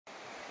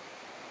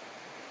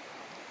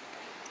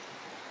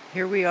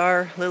Here we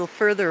are a little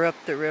further up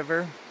the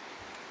river,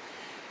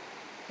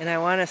 and I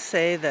want to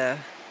say the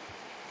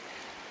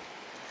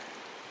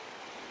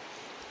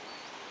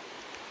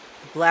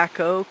black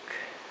oak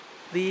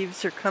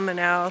leaves are coming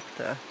out,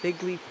 the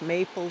big leaf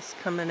maples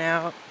coming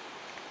out,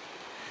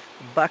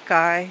 the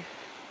buckeye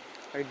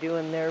are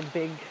doing their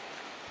big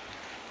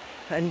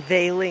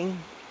unveiling,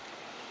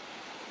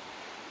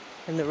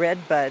 and the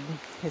redbud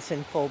is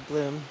in full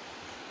bloom.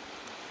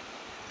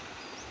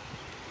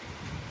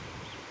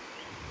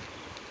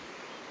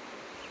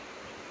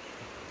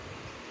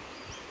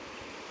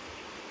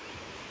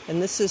 And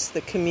this is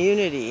the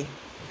community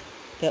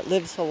that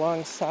lives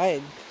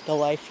alongside the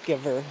Life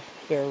Giver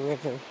Bear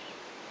River.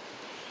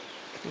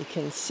 You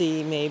can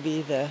see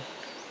maybe the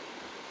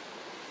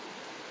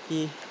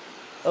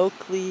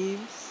oak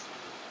leaves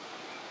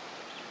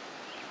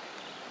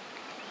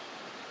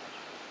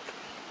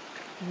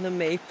and the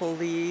maple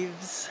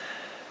leaves.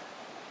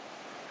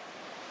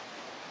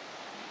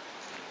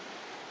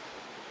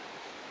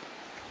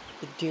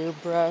 The deer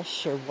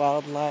brush or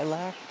wild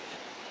lilac.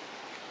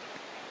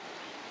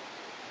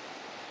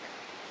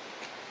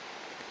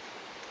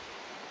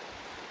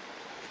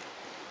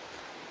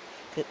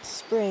 It's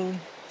spring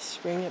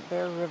at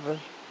Bear River.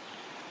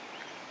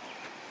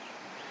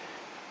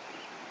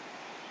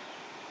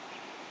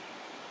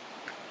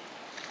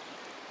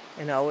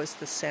 And always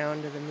the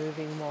sound of the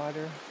moving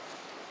water.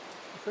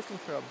 I was looking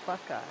for a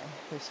buckeye.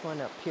 There's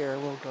one up here.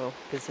 We'll go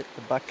visit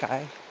the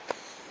buckeye.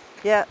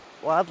 Yeah,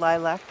 wild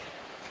lilac.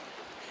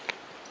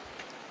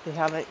 They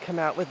haven't come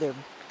out with their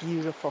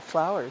beautiful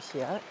flowers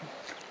yet.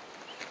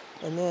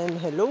 And then,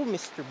 hello,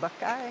 Mr.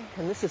 Buckeye.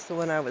 And this is the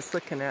one I was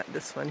looking at,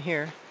 this one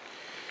here.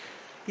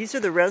 These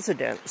are the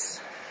residents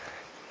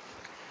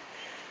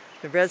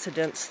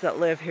that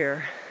live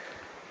here,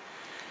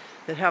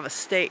 that have a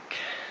stake,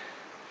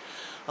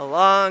 a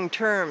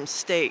long-term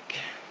stake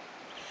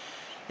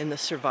in the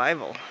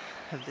survival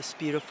of this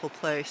beautiful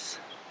place.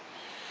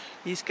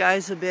 These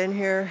guys have been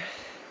here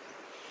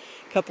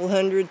a couple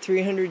 100,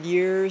 300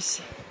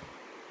 years,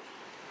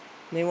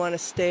 and they want to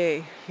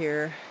stay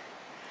here.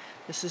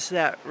 This is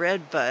that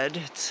redbud.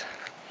 It's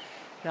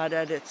not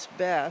at its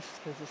best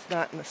because it's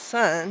not in the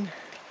sun.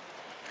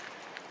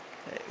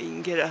 You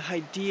can get an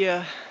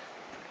idea.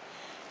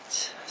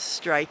 It's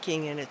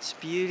striking in its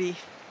beauty.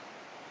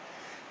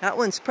 That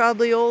one's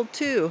probably old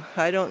too.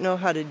 I don't know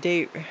how to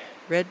date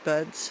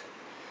redbuds.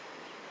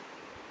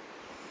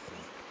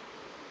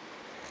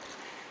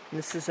 And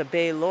this is a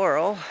bay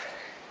laurel.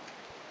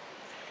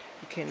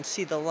 You can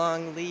see the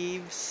long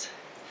leaves.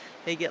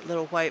 They get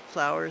little white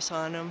flowers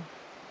on them.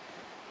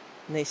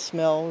 And they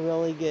smell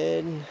really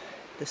good. And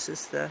this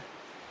is the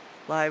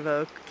live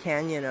oak,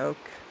 canyon oak,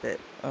 that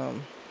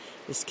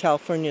is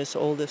California's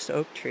oldest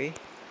oak tree.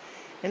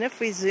 And if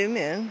we zoom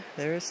in,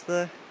 there's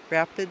the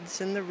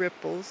rapids and the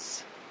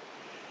ripples.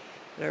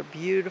 Our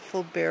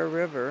beautiful Bear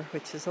River,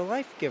 which is a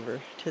life giver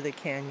to the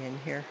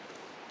canyon here.